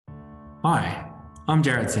Hi, I'm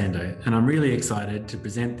Jarrod Sandow, and I'm really excited to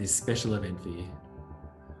present this special event for you.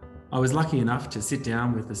 I was lucky enough to sit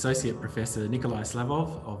down with Associate Professor Nikolai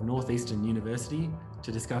Slavov of Northeastern University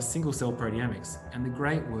to discuss single-cell proteomics and the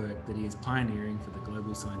great work that he is pioneering for the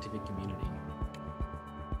global scientific community.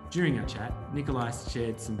 During our chat, Nikolai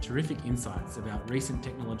shared some terrific insights about recent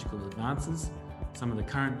technological advances, some of the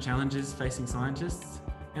current challenges facing scientists,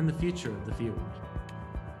 and the future of the field.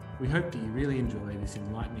 We hope that you really enjoy this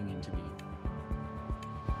enlightening interview.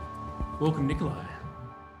 Welcome, Nikolai.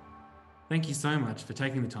 Thank you so much for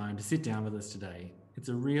taking the time to sit down with us today. It's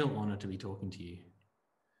a real honour to be talking to you.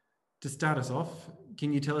 To start us off,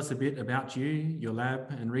 can you tell us a bit about you, your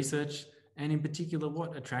lab and research, and in particular,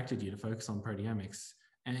 what attracted you to focus on proteomics,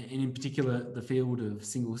 and in particular, the field of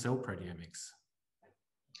single-cell proteomics?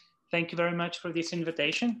 Thank you very much for this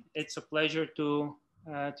invitation. It's a pleasure to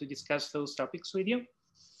discuss those topics with you.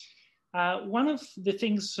 One of the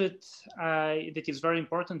things that is very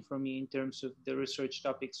important for me in terms of the research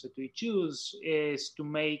topics that we choose is to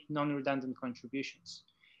make non-redundant contributions,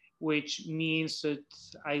 which means that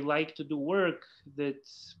I like to do work that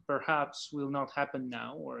perhaps will not happen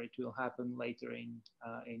now, or it will happen later in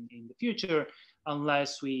the future,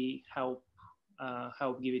 unless we help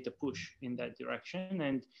give it a push in that direction.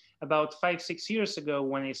 And about 5-6 years ago,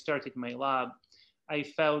 when I started my lab, I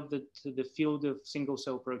felt that the field of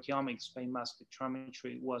single-cell proteomics by mass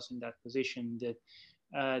spectrometry was in that position,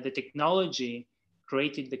 that the technology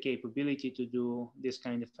created the capability to do this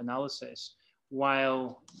kind of analysis,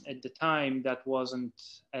 while at the time that wasn't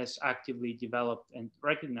as actively developed and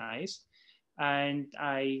recognized. And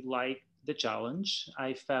I liked the challenge.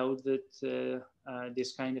 I felt that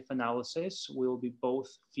this kind of analysis will be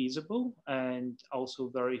both feasible and also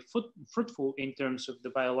very fruitful in terms of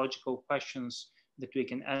the biological questions that we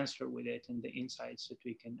can answer with it and the insights that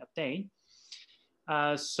we can obtain.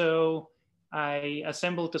 So I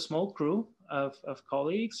assembled a small crew of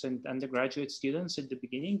colleagues and undergraduate students at the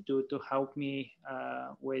beginning to help me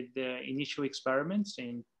with the initial experiments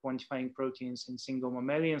in quantifying proteins in single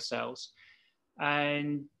mammalian cells.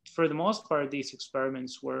 And for the most part, these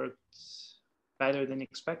experiments worked better than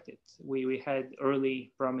expected. We had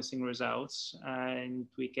early promising results, and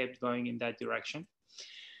we kept going in that direction.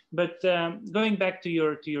 But going back to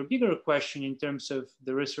your bigger question in terms of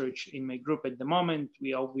the research in my group at the moment,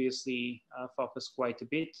 we obviously focus quite a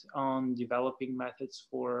bit on developing methods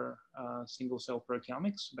for single-cell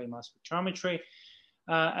proteomics by mass spectrometry.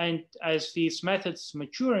 And as these methods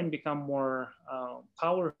mature and become more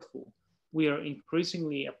powerful, we are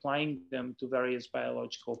increasingly applying them to various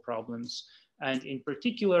biological problems. And in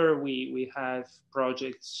particular, we have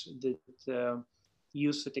projects that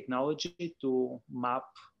use the technology to map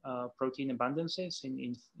protein abundances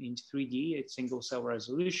in 3D at single cell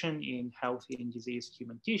resolution in healthy and diseased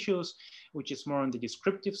human tissues, which is more on the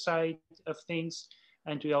descriptive side of things.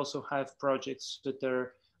 And we also have projects that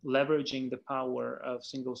are leveraging the power of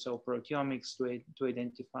single cell proteomics to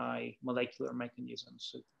identify molecular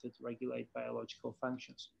mechanisms that regulate biological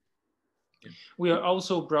functions. We are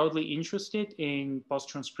also broadly interested in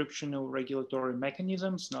post-transcriptional regulatory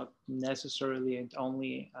mechanisms, not necessarily and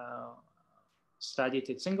only studied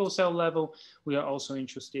at single cell level. We are also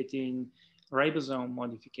interested in ribosome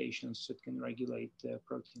modifications that can regulate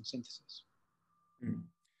protein synthesis.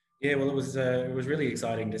 Yeah, well, it was really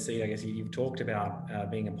exciting to see. I guess you've talked about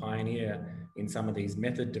being a pioneer in some of these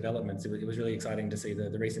method developments. It was really exciting to see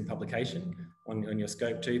the recent publication on your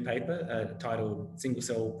SCoPE2 paper titled Single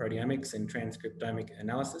Cell Proteomics and Transcriptomic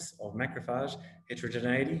Analysis of Macrophage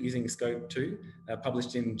Heterogeneity using SCoPE2,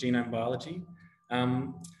 published in Genome Biology.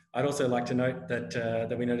 I'd also like to note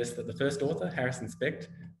that we noticed that the first author, Harrison Specht,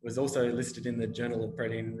 was also listed in the Journal of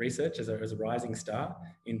Protein Research as a rising star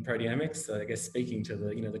in proteomics. So I guess speaking to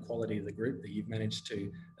the quality of the group that you've managed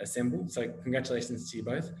to assemble. So congratulations to you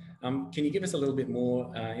both. Can you give us a little bit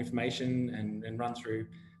more information and run through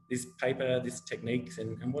this paper, this techniques,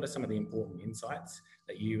 and what are some of the important insights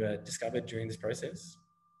that you discovered during this process?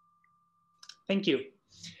 Thank you.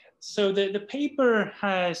 So the paper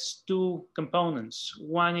has two components.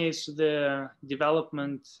 One is the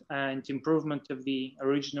development and improvement of the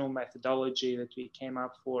original methodology that we came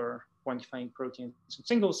up for quantifying proteins in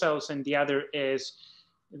single cells, and the other is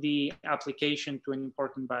the application to an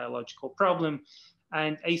important biological problem.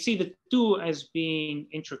 And I see the two as being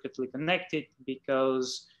intricately connected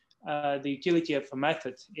because the utility of a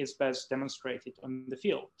method is best demonstrated on the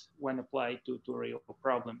field when applied to a real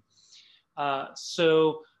problem.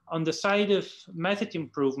 So on the side of method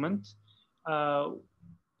improvement,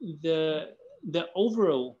 the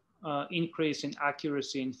overall increase in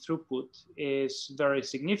accuracy and throughput is very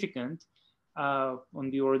significant. on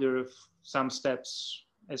the order of some steps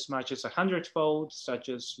as much as 100-fold, such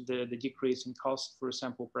as the decrease in cost for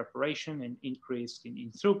sample preparation and increase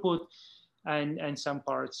in throughput, and some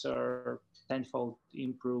parts are 10-fold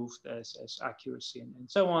improved as accuracy and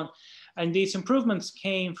so on. And these improvements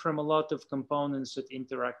came from a lot of components that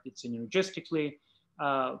interacted synergistically.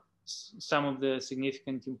 Some of the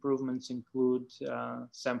significant improvements include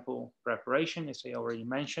sample preparation. As I already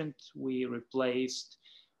mentioned, we replaced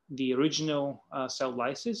the original cell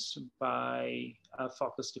lysis by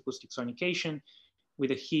focused acoustic sonication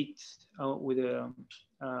with a heat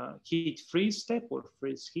freeze step or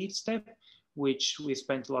freeze heat step, which we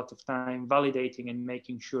spent a lot of time validating and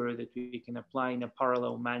making sure that we can apply in a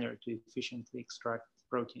parallel manner to efficiently extract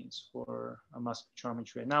proteins for a mass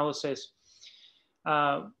spectrometry analysis.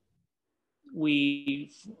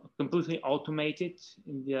 We completely automated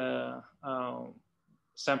the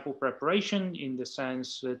sample preparation in the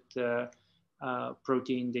sense that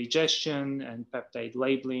protein digestion and peptide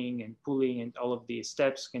labeling and pooling and all of these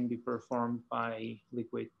steps can be performed by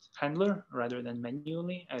liquid handler rather than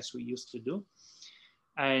manually as we used to do.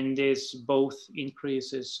 And this both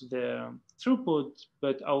increases the throughput,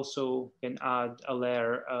 but also can add a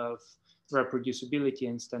layer of reproducibility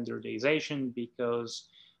and standardization because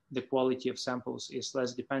the quality of samples is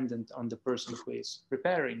less dependent on the person who is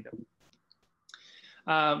preparing them.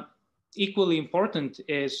 Equally important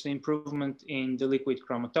is the improvement in the liquid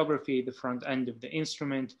chromatography, the front end of the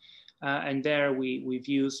instrument. And there we've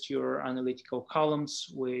used your analytical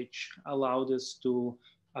columns, which allowed us to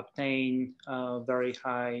obtain very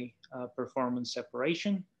high performance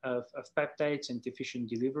separation of peptides and efficient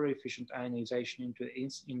delivery, efficient ionization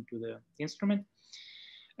into the instrument.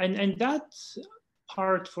 And that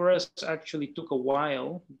part for us actually took a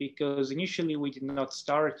while because initially we did not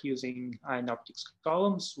start using IonOpticks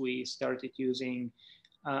columns. We started using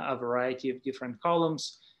a variety of different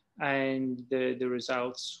columns and the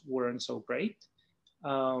results weren't so great.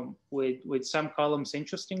 With some columns,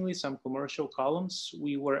 interestingly, some commercial columns,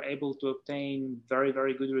 we were able to obtain very,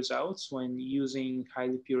 very good results when using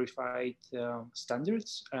highly purified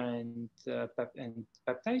standards and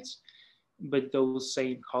peptides. But those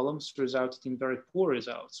same columns resulted in very poor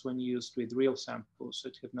results when used with real samples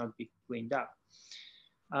that have not been cleaned up.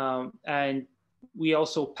 And we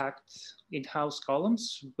also packed in-house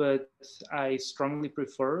columns, but I strongly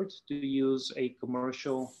preferred to use a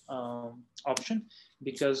commercial option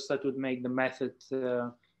because that would make the method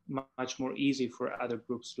much more easy for other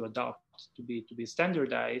groups to adopt, to be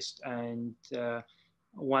standardized. And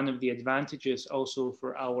one of the advantages also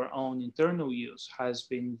for our own internal use has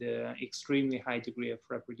been the extremely high degree of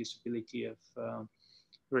reproducibility of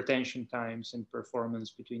retention times and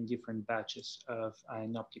performance between different batches of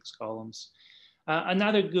IonOpticks columns.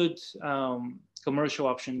 Another good commercial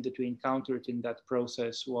option that we encountered in that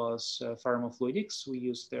process was pharmafluidics. We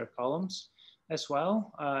used their columns as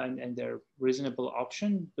well, and they're a reasonable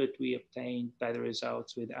option, but we obtained better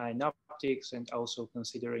results with IonOpticks, and also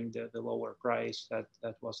considering the lower price, that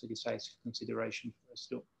was a decisive consideration for us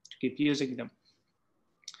to keep using them.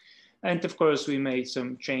 And of course, we made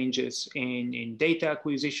some changes in data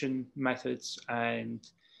acquisition methods and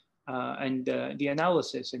the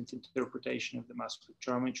analysis and interpretation of the mass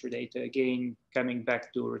spectrometry data. Again, coming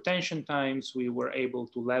back to retention times, we were able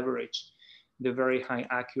to leverage the very high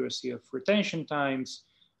accuracy of retention times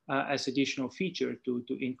as additional feature to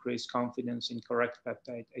increase confidence in correct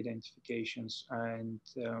peptide identifications and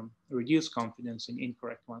reduce confidence in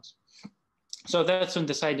incorrect ones. So that's on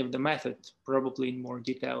the side of the method, probably in more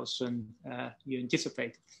details than you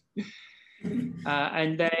anticipated.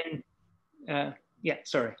 And then, yeah,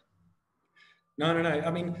 sorry. No. I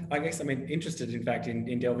mean, I guess I'm interested, in fact,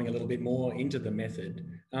 in delving a little bit more into the method.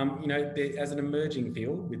 You know, as an emerging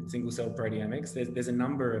field with single-cell proteomics, there's a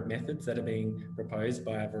number of methods that are being proposed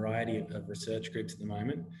by a variety of research groups at the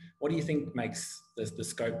moment. What do you think makes the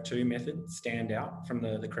SCoPE2 method stand out from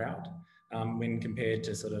the crowd when compared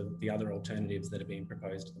to sort of the other alternatives that are being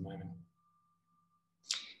proposed at the moment?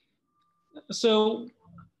 So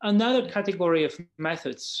another category of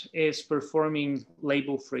methods is performing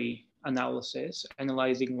label-free analysis,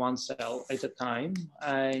 analyzing one cell at a time.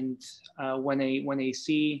 And when I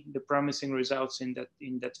see the promising results in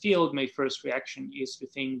that field, my first reaction is to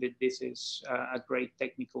think that this is a great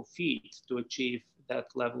technical feat to achieve that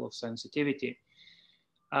level of sensitivity.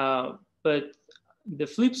 But the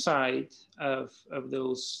flip side of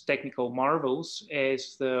those technical marvels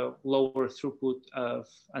is the lower throughput of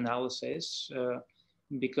analysis,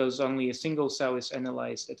 because only a single cell is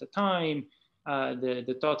analyzed at a time.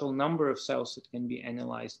 The total number of cells that can be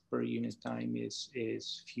analyzed per unit time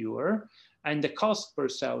is fewer. And the cost per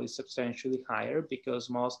cell is substantially higher because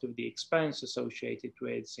most of the expense associated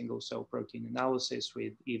with single-cell protein analysis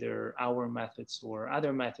with either our methods or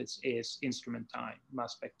other methods is instrument time,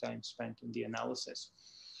 mass spec time spent in the analysis.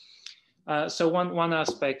 So one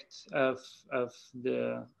aspect of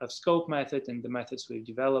SCoPE method and the methods we've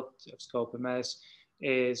developed of SCoPE-MS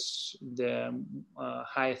is the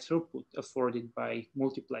high throughput afforded by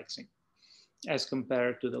multiplexing as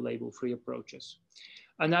compared to the label-free approaches.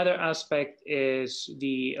 Another aspect is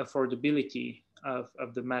the affordability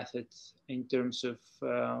of the method in terms of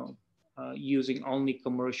using only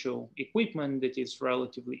commercial equipment that is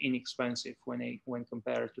relatively inexpensive when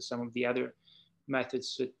compared to some of the other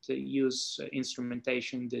methods that use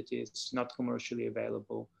instrumentation that is not commercially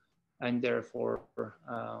available and therefore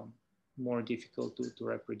more difficult to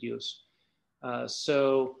reproduce.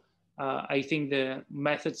 So I think the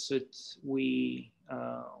methods that we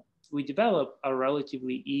develop are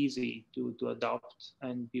relatively easy to adopt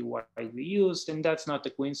and be widely used, and that's not a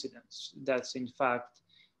coincidence. That's in fact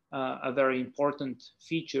a very important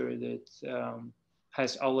feature that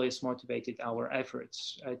has always motivated our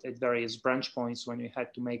efforts at various branch points when we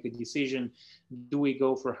had to make a decision. Do we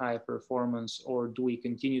go for high performance, or do we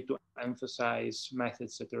continue to emphasize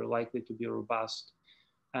methods that are likely to be robust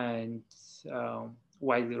and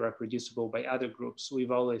widely reproducible by other groups? We've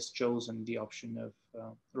always chosen the option of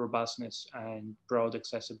robustness and broad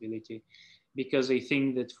accessibility, because I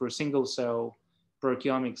think that for single cell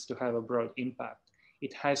proteomics to have a broad impact,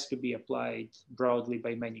 it has to be applied broadly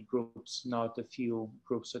by many groups, not a few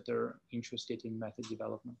groups that are interested in method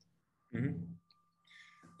development. Mm-hmm.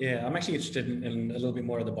 Yeah, I'm actually interested in a little bit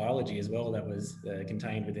more of the biology as well that was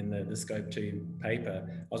contained within the SCoPE2 paper.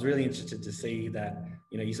 I was really interested to see that,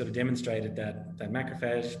 you sort of demonstrated that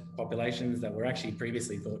macrophage populations that were actually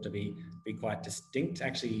previously thought to be quite distinct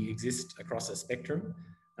actually exist across a spectrum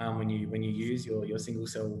when you use your single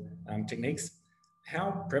cell techniques.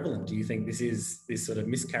 How prevalent do you think this sort of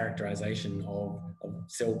mischaracterization of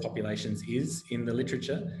cell populations is in the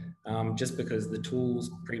literature? Just because the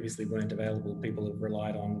tools previously weren't available, people have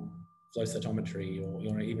relied on flow cytometry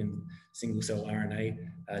or even single cell RNA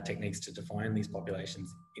techniques to define these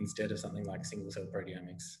populations instead of something like single cell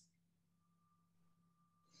proteomics.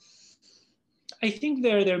 I think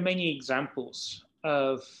there are many examples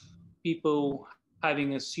of people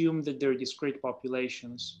having assumed that they're discrete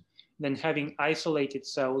populations, then having isolated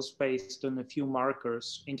cells based on a few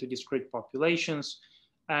markers into discrete populations,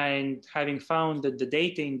 and having found that the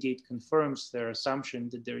data indeed confirms their assumption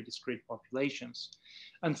that they're discrete populations.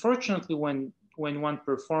 Unfortunately, when one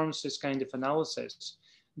performs this kind of analysis,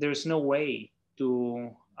 there's no way to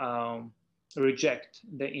reject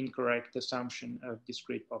the incorrect assumption of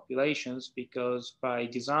discrete populations, because by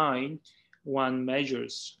design, one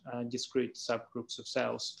measures discrete subgroups of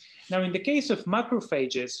cells. Now, in the case of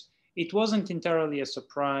macrophages, it wasn't entirely a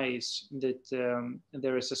surprise that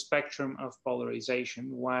there is a spectrum of polarization.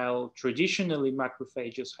 While traditionally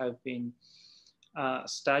macrophages have been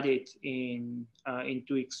studied in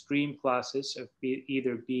two extreme classes of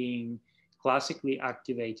either being classically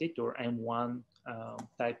activated or M1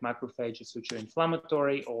 type macrophages, which are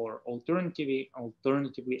inflammatory, or alternatively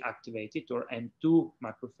activated or M2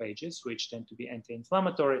 macrophages, which tend to be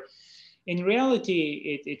anti-inflammatory. In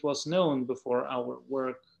reality, it was known before our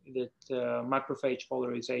work that macrophage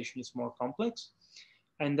polarization is more complex,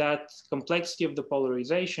 and that complexity of the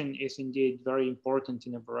polarization is indeed very important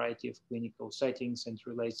in a variety of clinical settings and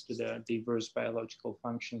relates to the diverse biological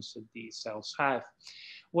functions that these cells have.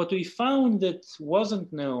 What we found that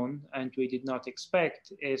wasn't known and we did not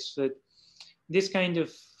expect is that this kind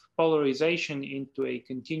of polarization into a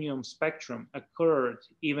continuum spectrum occurred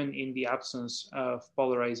even in the absence of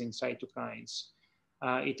polarizing cytokines.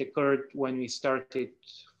 It occurred when we started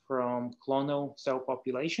from clonal cell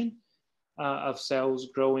population of cells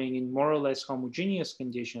growing in more or less homogeneous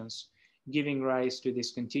conditions, giving rise to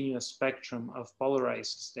this continuous spectrum of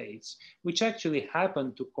polarized states, which actually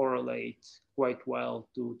happened to correlate quite well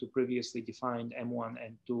to previously defined M1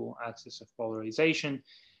 and M2 axis of polarization.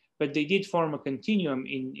 But they did form a continuum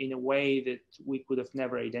in a way that we could have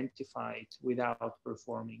never identified without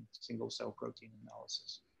performing single cell protein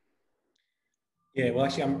analysis. Yeah, well,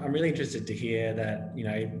 actually, I'm really interested to hear that,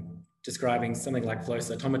 describing something like flow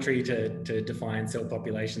cytometry to define cell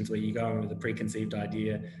populations where you go in with a preconceived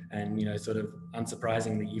idea and, sort of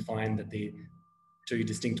unsurprisingly, you find that the two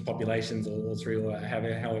distinct populations or three or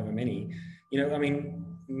however many,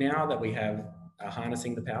 now that we have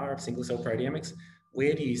harnessing the power of single cell proteomics,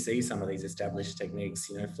 where do you see some of these established techniques,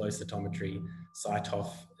 flow cytometry,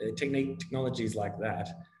 cytoph, technologies like that,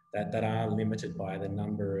 that are limited by the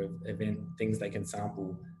number of things they can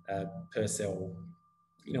sample per cell.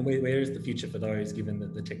 Where is the future for those, given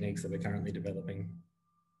the techniques that we're currently developing?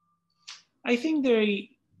 I think they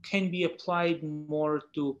can be applied more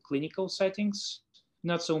to clinical settings,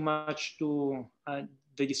 not so much to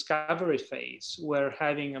the discovery phase, where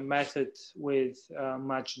having a method with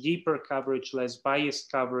much deeper coverage, less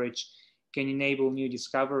biased coverage, can enable new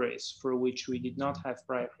discoveries for which we did not have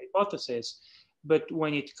prior hypotheses. But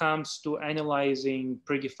when it comes to analyzing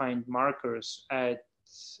predefined markers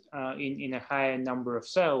in a higher number of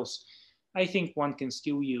cells, I think one can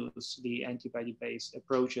still use the antibody-based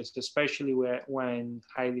approaches, especially when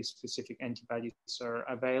highly specific antibodies are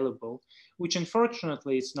available, which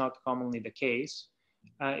unfortunately is not commonly the case.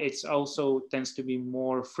 It also tends to be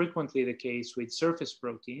more frequently the case with surface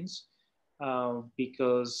proteins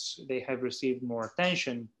because they have received more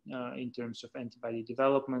attention in terms of antibody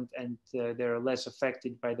development, and they're less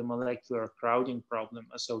affected by the molecular crowding problem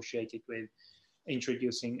associated with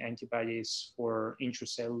introducing antibodies for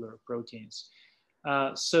intracellular proteins.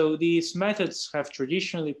 So these methods have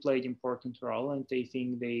traditionally played an important role, and I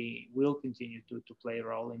think they will continue to play a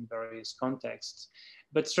role in various contexts.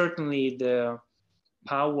 But certainly the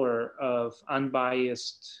power of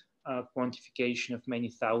unbiased quantification of many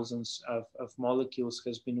thousands of molecules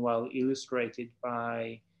has been well illustrated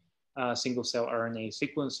by single-cell RNA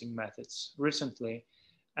sequencing methods recently.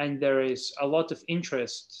 And there is a lot of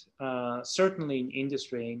interest, certainly in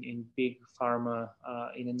industry, in big pharma,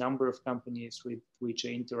 in a number of companies with which I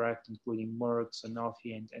interact, including Merck,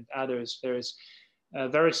 Sanofi, and others. There is a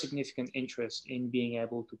very significant interest in being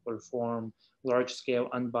able to perform large-scale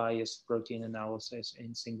unbiased protein analysis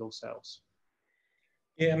in single cells.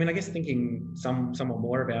 Yeah, I mean, I guess thinking somewhat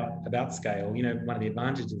more about scale, one of the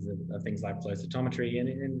advantages of things like flow cytometry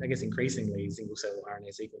and I guess increasingly single-cell RNA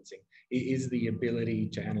sequencing is the ability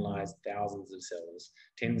to analyze thousands of cells,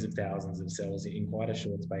 tens of thousands of cells in quite a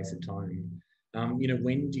short space of time.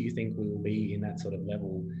 When do you think we will be in that sort of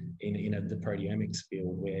level in the proteomics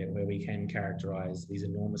field where we can characterize these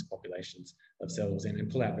enormous populations of cells and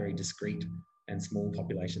pull out very discrete and small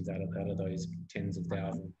populations out of those tens of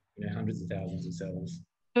thousands, hundreds of thousands of cells?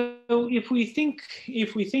 So if we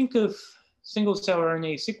think of single-cell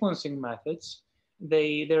RNA sequencing methods,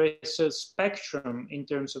 there is a spectrum in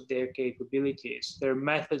terms of their capabilities. There are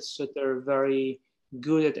methods that are very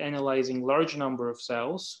good at analyzing large number of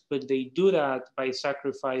cells, but they do that by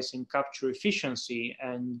sacrificing capture efficiency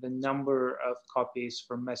and the number of copies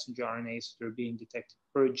from messenger RNAs that are being detected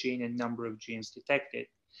per gene and number of genes detected.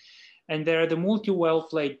 And there are the multi-well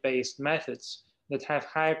plate-based methods that have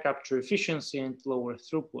higher capture efficiency and lower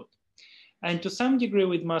throughput. And to some degree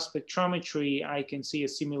with mass spectrometry, I can see a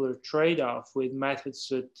similar trade-off with methods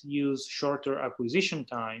that use shorter acquisition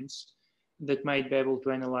times that might be able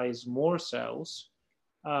to analyze more cells,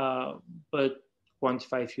 but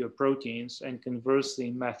quantify fewer proteins, and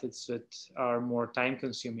conversely, methods that are more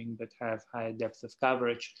time-consuming but have higher depth of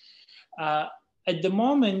coverage. At the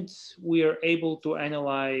moment, we are able to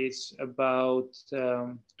analyze about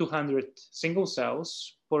 200 single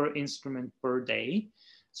cells per instrument per day.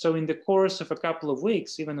 So in the course of a couple of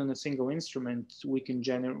weeks, even on a single instrument, we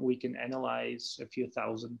can analyze a few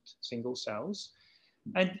thousand single cells.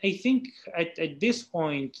 And I think at this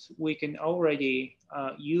point, we can already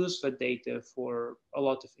use the data for a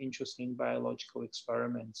lot of interesting biological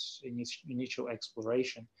experiments in initial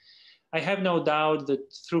exploration. I have no doubt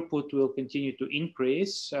that throughput will continue to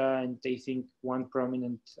increase, and I think one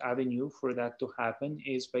prominent avenue for that to happen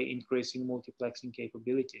is by increasing multiplexing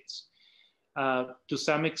capabilities. To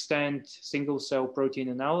some extent, single-cell protein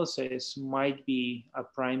analysis might be a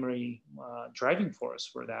primary driving force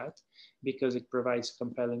for that, because it provides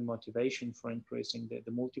compelling motivation for increasing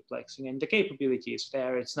the multiplexing, and the capability is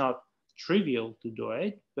there. It's not trivial to do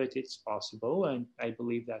it, but it's possible, and I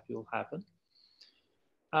believe that will happen.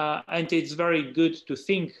 And it's very good to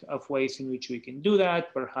think of ways in which we can do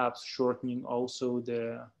that, perhaps shortening also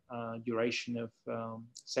the duration of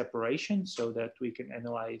separation so that we can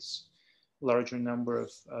analyze larger number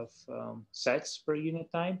of sets per unit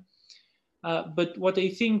time. But what I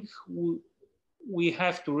think we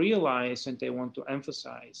have to realize, and I want to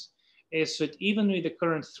emphasize, is that even with the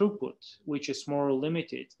current throughput, which is more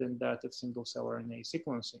limited than that of single-cell RNA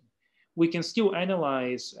sequencing, we can still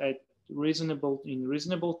analyze in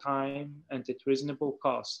reasonable time and at reasonable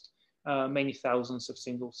cost many thousands of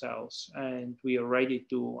single cells, and we are ready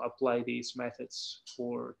to apply these methods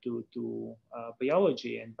to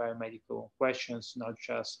biology and biomedical questions, not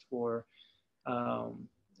just for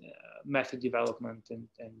method development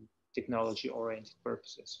and technology-oriented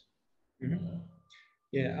purposes. Mm-hmm.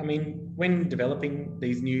 Yeah, I mean, when developing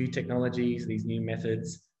these new technologies, these new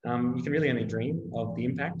methods, you can really only dream of the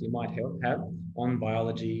impact it might have on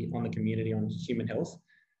biology, on the community, on human health.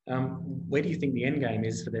 Where do you think the end game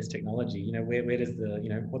is for this technology? You know, where does the, you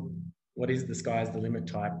know, what is the sky's the limit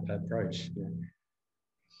type approach? You know?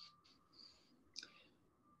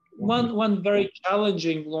 One very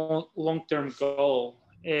challenging long-term goal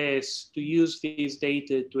is to use these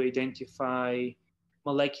data to identify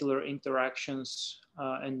molecular interactions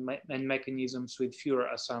and mechanisms with fewer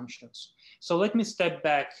assumptions. So let me step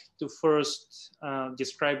back to first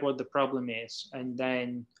describe what the problem is, and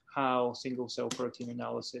then how single-cell protein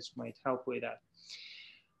analysis might help with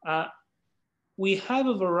that. We have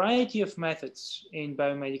a variety of methods in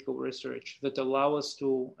biomedical research that allow us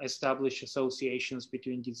to establish associations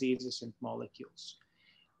between diseases and molecules.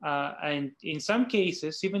 And in some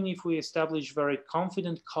cases, even if we establish very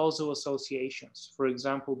confident causal associations, for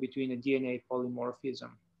example, between a DNA polymorphism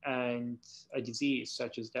and a disease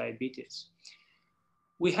such as diabetes,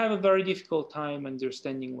 we have a very difficult time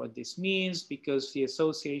understanding what this means because the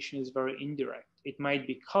association is very indirect. It might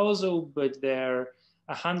be causal, but there are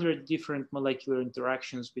 100 different molecular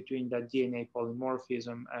interactions between that DNA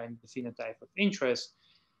polymorphism and the phenotype of interest.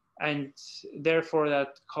 And therefore,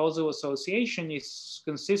 that causal association is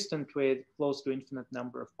consistent with close to infinite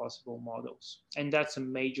number of possible models. And that's a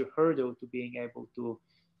major hurdle to being able to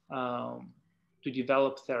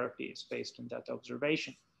develop therapies based on that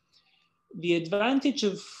observation. The advantage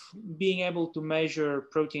of being able to measure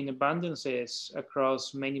protein abundances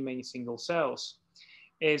across many single cells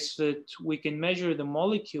is that we can measure the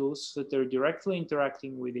molecules that are directly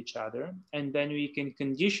interacting with each other, and then we can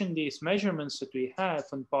condition these measurements that we have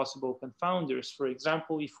on possible confounders. For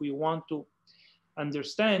example, if we want to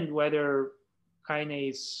understand whether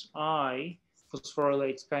kinase I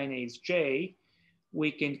phosphorylates kinase J,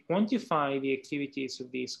 we can quantify the activities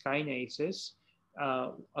of these kinases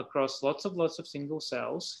across lots of single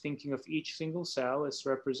cells, thinking of each single cell as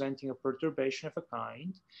representing a perturbation of a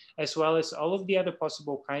kind, as well as all of the other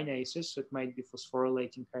possible kinases that might be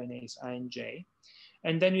phosphorylating kinase I and J.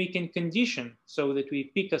 And then we can condition so that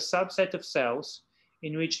we pick a subset of cells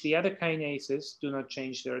in which the other kinases do not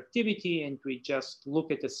change their activity, and we just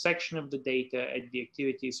look at a section of the data at the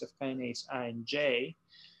activities of kinase I and J,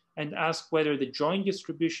 and ask whether the joint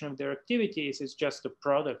distribution of their activities is just a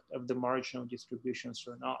product of the marginal distributions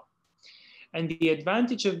or not. And the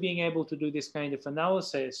advantage of being able to do this kind of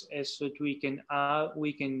analysis is that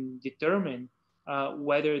we can determine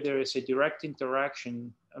whether there is a direct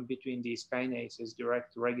interaction between these kinases,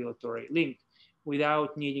 direct regulatory link,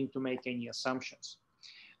 without needing to make any assumptions.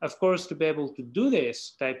 Of course, to be able to do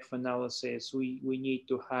this type of analysis, we need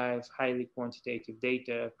to have highly quantitative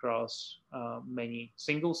data across many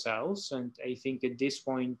single cells. And I think at this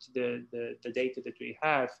point, the data that we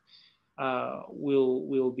have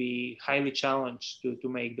will be highly challenged to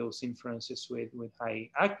make those inferences with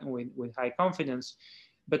high confidence.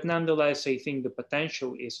 But nonetheless, I think the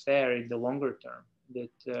potential is there in the longer term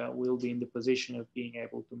that we'll be in the position of being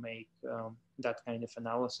able to make that kind of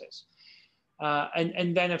analysis.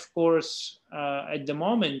 And then, of course, at the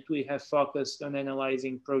moment, we have focused on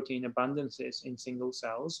analyzing protein abundances in single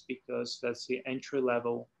cells because that's the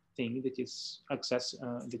entry-level thing that is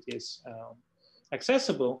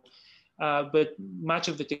accessible. But much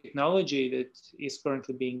of the technology that is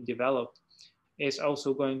currently being developed is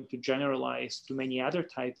also going to generalize to many other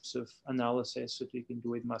types of analysis that we can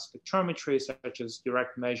do with mass spectrometry, such as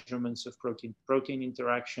direct measurements of protein-protein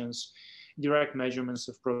interactions, direct measurements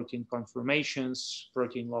of protein conformations,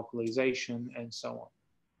 protein localization, and so on.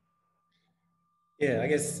 Yeah, I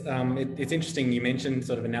guess it's interesting you mentioned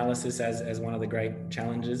sort of analysis as one of the great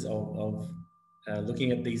challenges of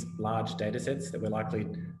looking at these large data sets that we're likely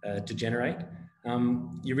to generate.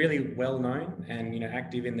 You're really well known and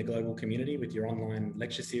active in the global community with your online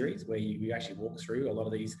lecture series where you actually walk through a lot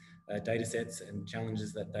of these data sets and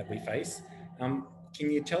challenges that we face. Can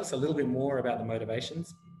you tell us a little bit more about the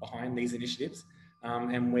motivations behind these initiatives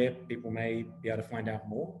and where people may be able to find out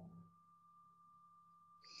more?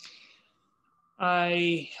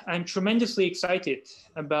 I'm tremendously excited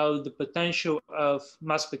about the potential of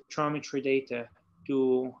mass spectrometry data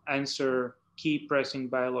to answer key pressing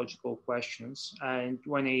biological questions. And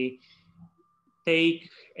when I take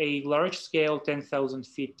a large-scale 10,000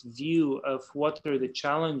 feet view of what are the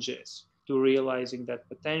challenges to realizing that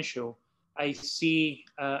potential, I see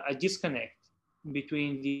a disconnect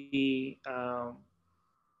between the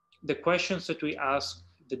questions that we ask,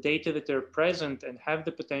 the data that are present and have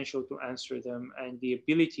the potential to answer them, and the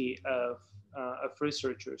ability of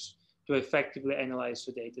researchers to effectively analyze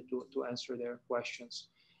the data to answer their questions.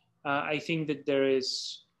 I think that there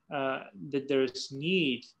is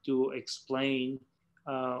need to explain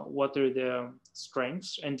what are the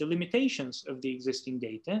strengths and the limitations of the existing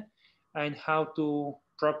data, and how to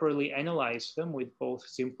properly analyze them with both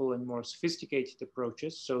simple and more sophisticated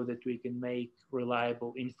approaches, so that we can make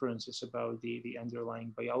reliable inferences about the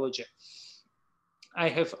underlying biology. I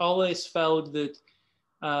have always felt that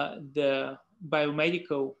the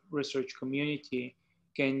biomedical research community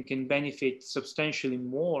can benefit substantially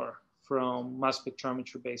more from mass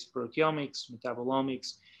spectrometry-based proteomics,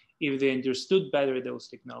 metabolomics, if they understood better those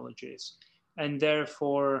technologies. And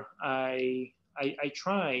therefore, I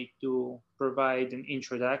try to provide an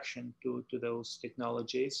introduction to those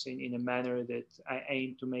technologies in a manner that I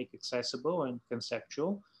aim to make accessible and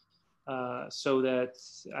conceptual, so that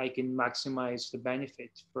I can maximize the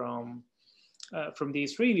benefit from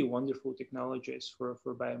these really wonderful technologies for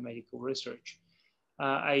biomedical research.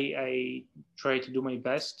 I try to do my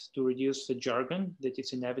best to reduce the jargon that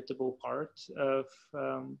is inevitable part of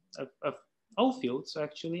all fields,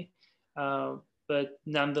 actually. But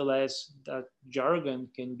nonetheless, that jargon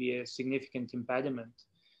can be a significant impediment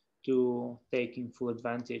to taking full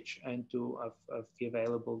advantage and of the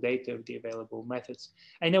available data, of the available methods.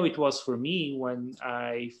 I know it was for me when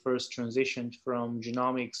I first transitioned from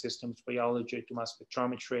genomic systems biology to mass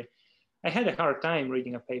spectrometry. I had a hard time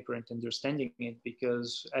reading a paper and understanding it,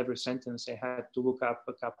 because every sentence I had to look up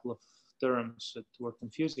a couple of terms that were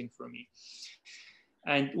confusing for me.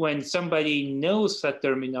 And when somebody knows that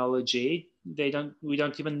terminology, we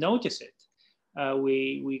don't even notice it.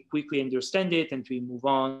 We quickly understand it and we move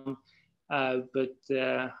on. But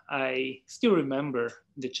I still remember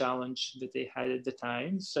the challenge that they had at the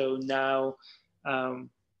time. So now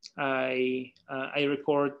I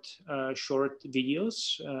record short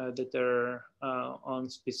videos that are on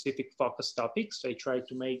specific focus topics. I try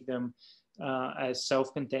to make them as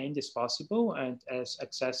self-contained as possible and as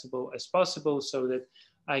accessible as possible, so that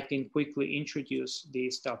I can quickly introduce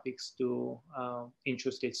these topics to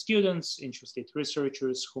interested students, interested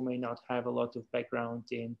researchers who may not have a lot of background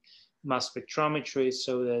in mass spectrometry,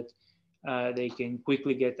 so that they can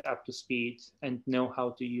quickly get up to speed and know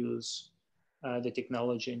how to use the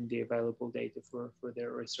technology and the available data for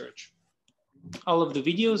their research. All of the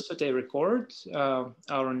videos that I record are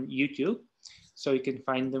on YouTube, so you can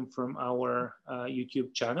find them from our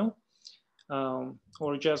YouTube channel,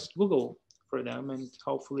 or just Google for them, and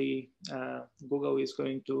hopefully Google is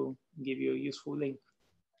going to give you a useful link.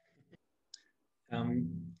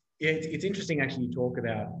 Yeah, it's interesting actually you talk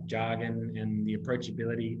about jargon and the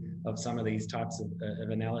approachability of some of these types of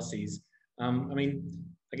analyses. I mean,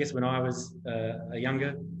 I guess when I was a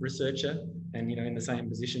younger researcher and, you know, in the same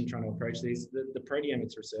position trying to approach these, the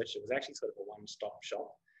proteomics research, it was actually sort of a one-stop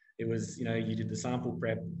shop. It was, you know, you did the sample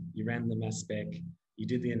prep, you ran the mass spec, you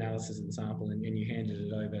did the analysis of the sample, and you handed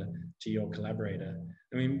it over to your collaborator.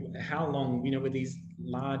 I mean, how long, you know, with these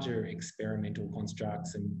larger experimental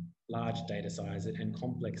constructs and large data size and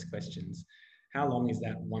complex questions, how long is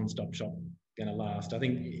that one-stop shop going to last? I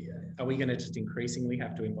think, are we going to just increasingly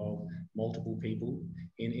have to involve multiple people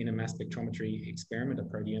in a mass spectrometry experiment, a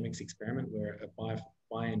proteomics experiment, where a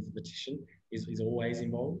bioinformatician is always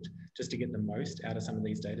involved just to get the most out of some of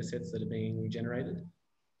these data sets that are being generated?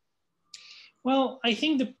 Well, I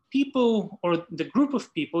think the people, or the group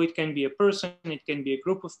of people, it can be a person, it can be a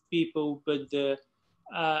group of people, but the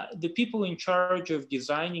people in charge of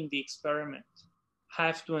designing the experiment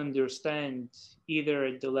have to understand, either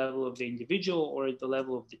at the level of the individual or at the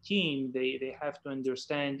level of the team, they have to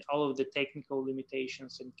understand all of the technical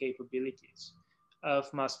limitations and capabilities of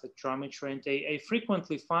mass spectrometry. And I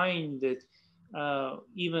frequently find that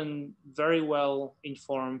even very well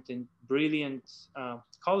informed and brilliant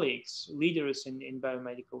colleagues, leaders in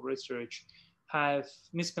biomedical research, have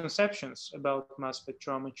misconceptions about mass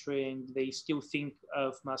spectrometry, and they still think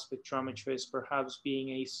of mass spectrometry as perhaps being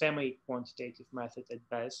a semi-quantitative method at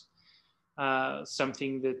best,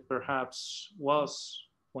 something that perhaps was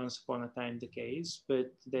once upon a time the case,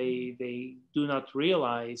 but they do not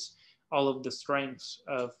realize all of the strengths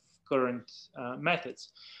of current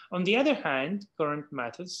methods. On the other hand, current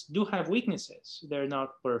methods do have weaknesses. They're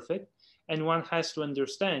not perfect, and one has to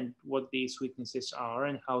understand what these weaknesses are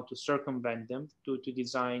and how to circumvent them to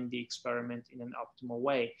design the experiment in an optimal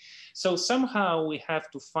way. So somehow we have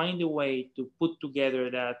to find a way to put together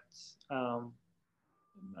that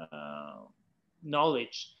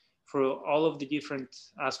knowledge for all of the different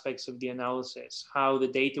aspects of the analysis, how the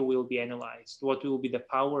data will be analyzed, what will be the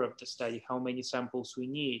power of the study, how many samples we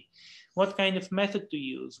need, what kind of method to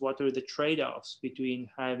use, what are the trade-offs between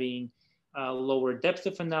having lower depth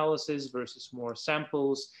of analysis versus more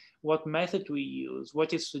samples, what method we use,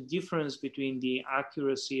 what is the difference between the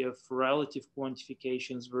accuracy of relative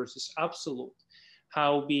quantifications versus absolute,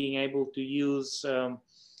 how being able to use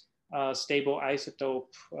stable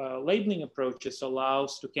isotope labeling approaches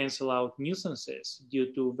allows to cancel out nuisances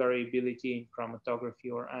due to variability in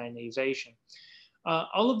chromatography or ionization.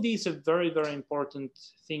 All of these are very, very important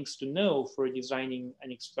things to know for designing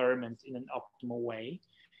an experiment in an optimal way.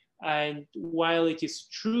 And while it is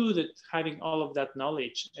true that having all of that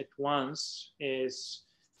knowledge at once is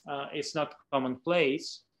not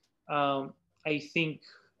commonplace, I think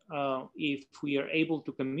if we are able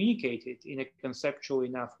to communicate it in a conceptual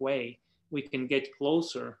enough way, we can get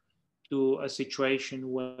closer to a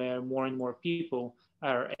situation where more and more people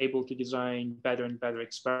are able to design better and better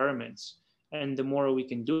experiments. And the more we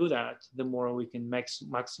can do that, the more we can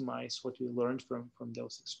maximize what we learned from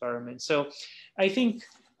those experiments. So I think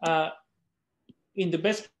in the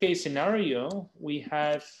best case scenario, we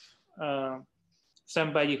have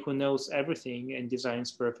somebody who knows everything and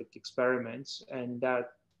designs perfect experiments, and that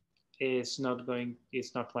is not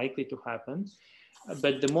likely to happen.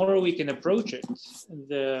 But the more we can approach it,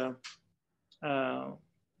 the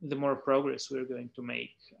more progress we're going to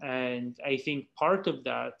make. And I think part of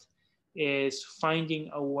that is finding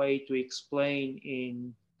a way to explain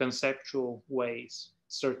in conceptual ways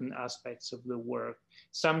certain aspects of the work.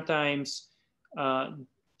 Sometimes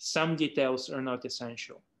some details are not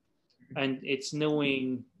essential. And it's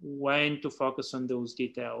knowing when to focus on those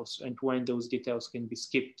details and when those details can be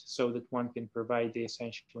skipped so that one can provide the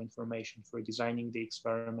essential information for designing the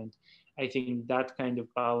experiment. I think that kind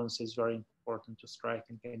of balance is very important to strike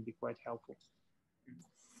and can be quite helpful.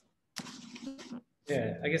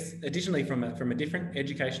 Yeah, I guess additionally from a different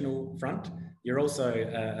educational front, you're also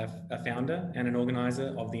a founder and an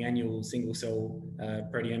organizer of the annual single cell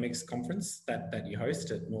proteomics conference that you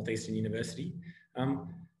host at Northeastern University.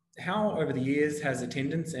 How over the years has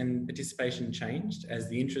attendance and participation changed as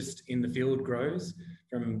the interest in the field grows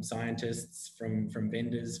from scientists, from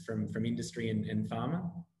vendors, from industry and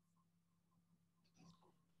pharma?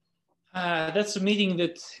 That's a meeting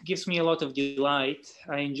that gives me a lot of delight.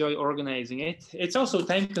 I enjoy organizing it. It's also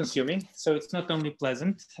time consuming, so it's not only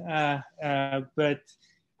pleasant, but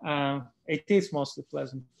it is mostly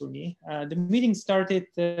pleasant for me. The meeting started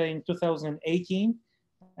in 2018,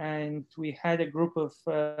 and we had a group of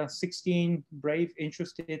 16 brave,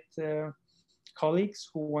 interested colleagues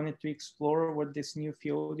who wanted to explore what this new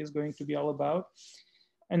field is going to be all about.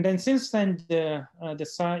 And then since then, the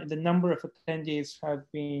number of attendees have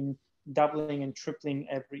been doubling and tripling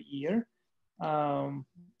every year.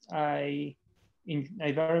 I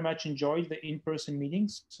very much enjoyed the in-person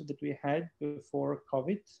meetings that we had before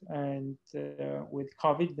COVID, and with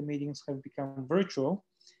COVID, the meetings have become virtual.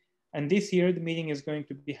 And this year, the meeting is going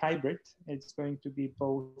to be hybrid. It's going to be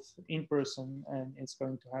both in-person and it's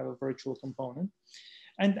going to have a virtual component.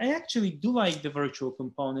 And I actually do like the virtual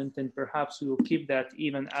component, and perhaps we will keep that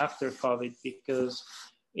even after COVID, because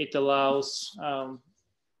it allows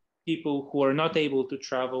people who are not able to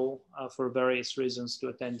travel for various reasons to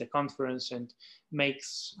attend the conference and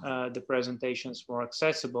makes the presentations more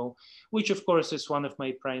accessible, which of course is one of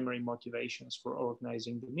my primary motivations for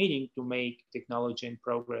organizing the meeting, to make technology and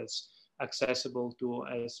progress accessible to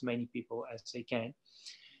as many people as they can.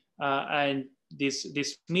 And this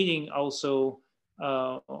meeting also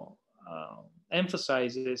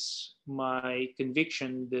emphasizes my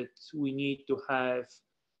conviction that we need to have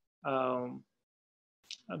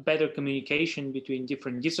a better communication between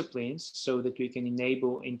different disciplines so that we can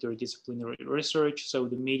enable interdisciplinary research. So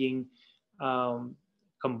the meeting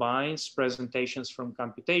combines presentations from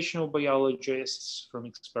computational biologists, from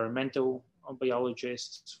experimental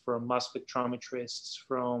biologists, from mass spectrometrists,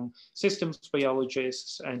 from systems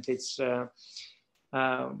biologists, and it's a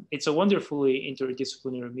wonderfully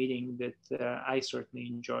interdisciplinary meeting that I certainly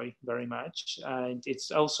enjoy very much. And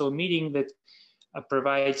it's also a meeting that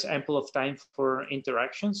provides ample of time for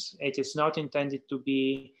interactions. It is not intended to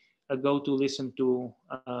be a go-to listen to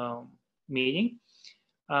meeting.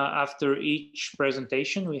 After each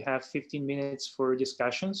presentation, we have 15 minutes for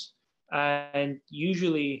discussions. And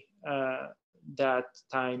usually that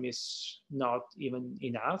time is not even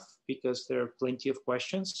enough because there are plenty of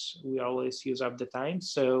questions. We always use up the time.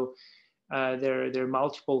 So there are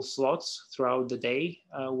multiple slots throughout the day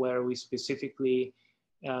where we specifically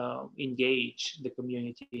engage the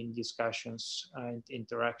community in discussions and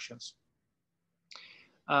interactions.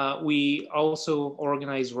 We also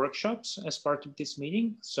organize workshops as part of this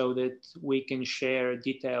meeting so that we can share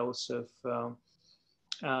details of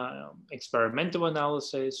experimental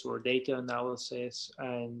analysis or data analysis,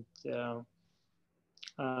 and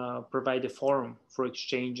provide a forum for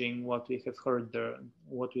exchanging what we have heard,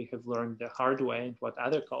 what we have learned the hard way, and what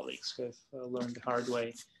other colleagues have learned the hard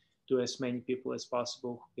way, to as many people as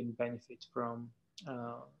possible who can benefit from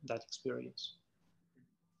that experience.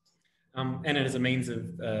 And as a means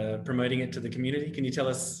of promoting it to the community, can you tell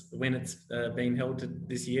us when it's being held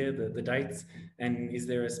this year, the dates, and is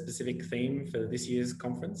there a specific theme for this year's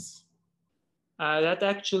conference? That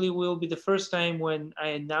actually will be the first time when I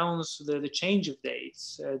announce the change of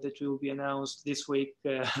dates that will be announced this week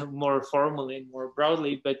more formally and more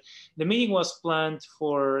broadly. But the meeting was planned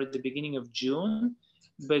for the beginning of June,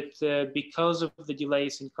 but because of the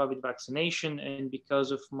delays in COVID vaccination and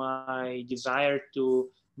because of my desire to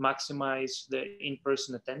maximize the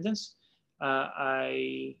in-person attendance,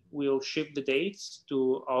 I will shift the dates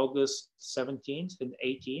to August 17th and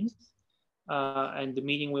 18th. And the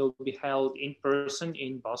meeting will be held in person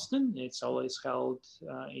in Boston. It's always held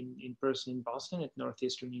in person in Boston at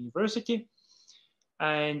Northeastern University.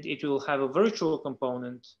 And it will have a virtual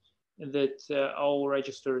component that all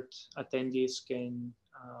registered attendees can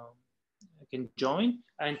join.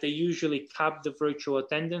 And they usually cap the virtual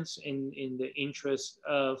attendance in the interest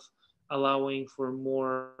of allowing for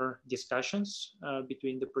more discussions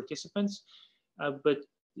between the participants. But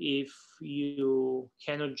if you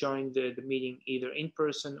cannot join the meeting either in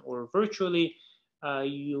person or virtually,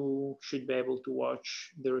 you should be able to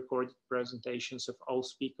watch the recorded presentations of all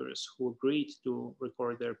speakers who agreed to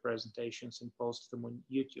record their presentations and post them on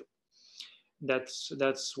YouTube. That's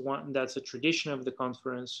a tradition of the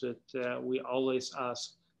conference that we always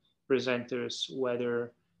ask presenters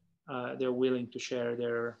whether they're willing to share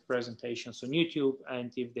their presentations on YouTube,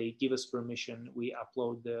 and if they give us permission, we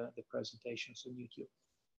upload the presentations on YouTube.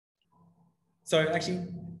 So actually,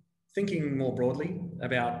 thinking more broadly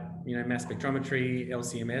about mass spectrometry,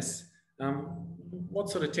 LC-MS,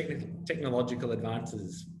 what sort of technological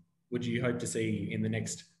advances would you hope to see in the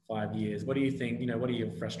next 5 years? What do you think? What are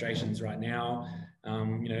your frustrations right now?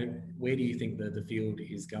 Where do you think the field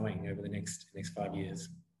is going over the next 5 years?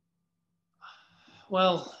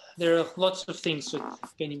 Well, there are lots of things that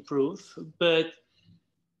can improve, but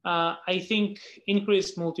I think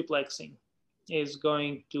increased multiplexing is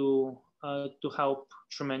going to help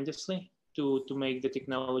tremendously to make the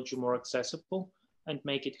technology more accessible and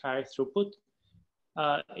make it higher throughput.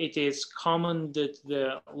 It is common that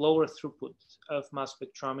the lower throughput of mass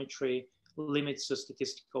spectrometry limits the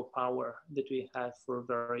statistical power that we have for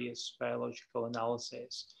various biological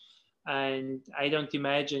analyses. And I don't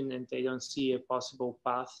imagine, and I don't see a possible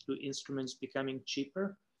path to instruments becoming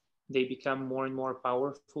cheaper. They become more and more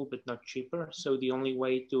powerful, but not cheaper. So the only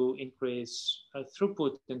way to increase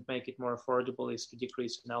throughput and make it more affordable is to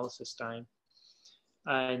decrease analysis time.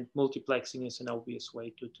 And multiplexing is an obvious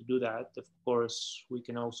way to do that. Of course, we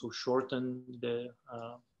can also shorten the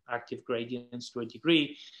active gradients to a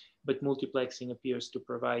degree, but multiplexing appears to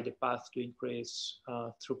provide a path to increase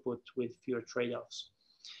throughput with fewer trade-offs.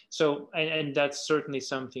 So, and that's certainly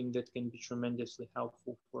something that can be tremendously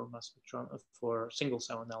helpful for mass spectrometry, for single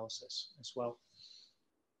cell analysis as well.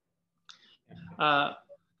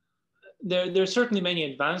 There are certainly many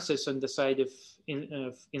advances on the side of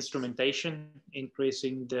instrumentation,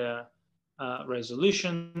 increasing the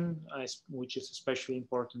resolution, which is especially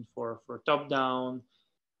important for top-down,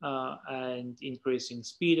 and increasing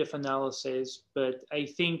speed of analysis. But I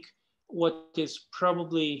think what is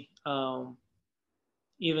probably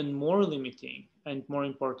even more limiting and more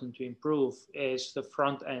important to improve is the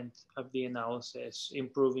front end of the analysis,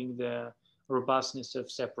 improving the robustness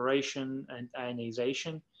of separation and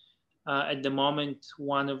ionization. At the moment,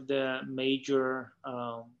 one of the major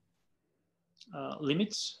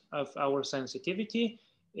limits of our sensitivity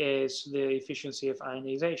is the efficiency of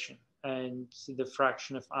ionization and the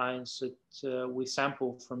fraction of ions that we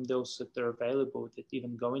sample from those that are available that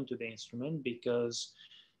even go into the instrument, because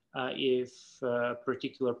if a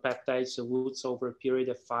particular peptide elutes over a period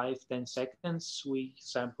of 5-10 seconds, we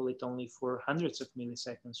sample it only for hundreds of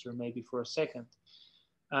milliseconds or maybe for a second.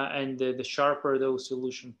 And the sharper those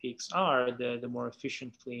solution peaks are, the more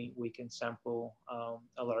efficiently we can sample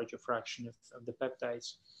a larger fraction of the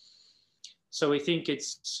peptides. So I think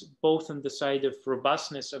it's both on the side of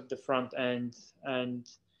robustness of the front end and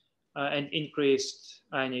increased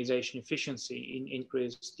ionization efficiency,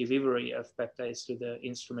 increased delivery of peptides to the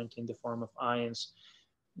instrument in the form of ions,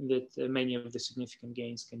 that many of the significant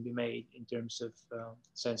gains can be made in terms of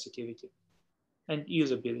sensitivity and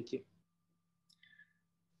usability.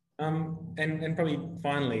 And probably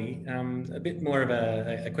finally, a bit more of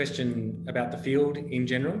a question about the field in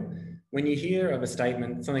general. when you hear of a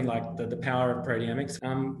statement, something like the power of proteomics,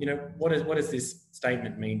 you know, what does this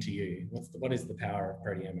statement mean to you? What is the power of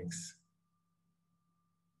proteomics?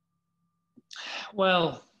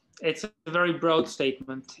 Well, it's a very broad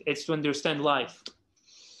statement. It's to understand life.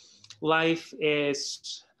 Life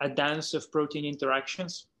is a dance of protein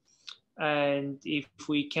interactions. And if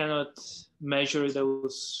we cannot measure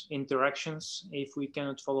those interactions, if we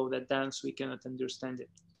cannot follow that dance, we cannot understand it.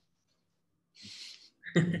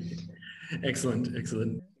 Excellent,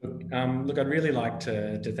 excellent. Look, I'd really like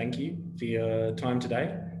to thank you for your time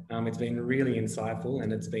today. It's been really insightful,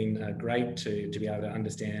 and it's been great to be able to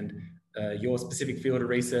understand your specific field of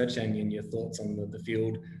research and your thoughts on the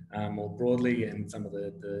field more broadly, and some of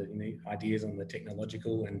the you know, ideas on the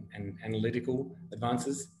technological and analytical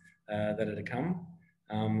advances that are to come.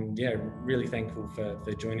 Yeah, really thankful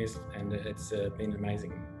for joining us, and it's been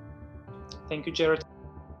amazing. Thank you, Jarrod.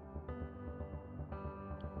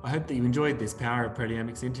 I hope that you enjoyed this Power of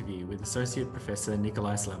Proteomics interview with Associate Professor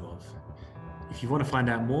Nikolai Slavov. If you want to find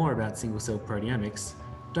out more about single-cell proteomics,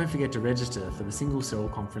 don't forget to register for the Single Cell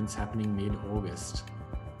Conference happening mid-August.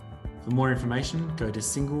 For more information, go to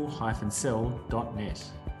single-cell.net.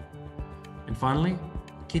 And finally,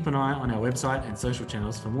 keep an eye on our website and social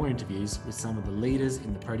channels for more interviews with some of the leaders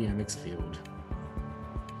in the proteomics field.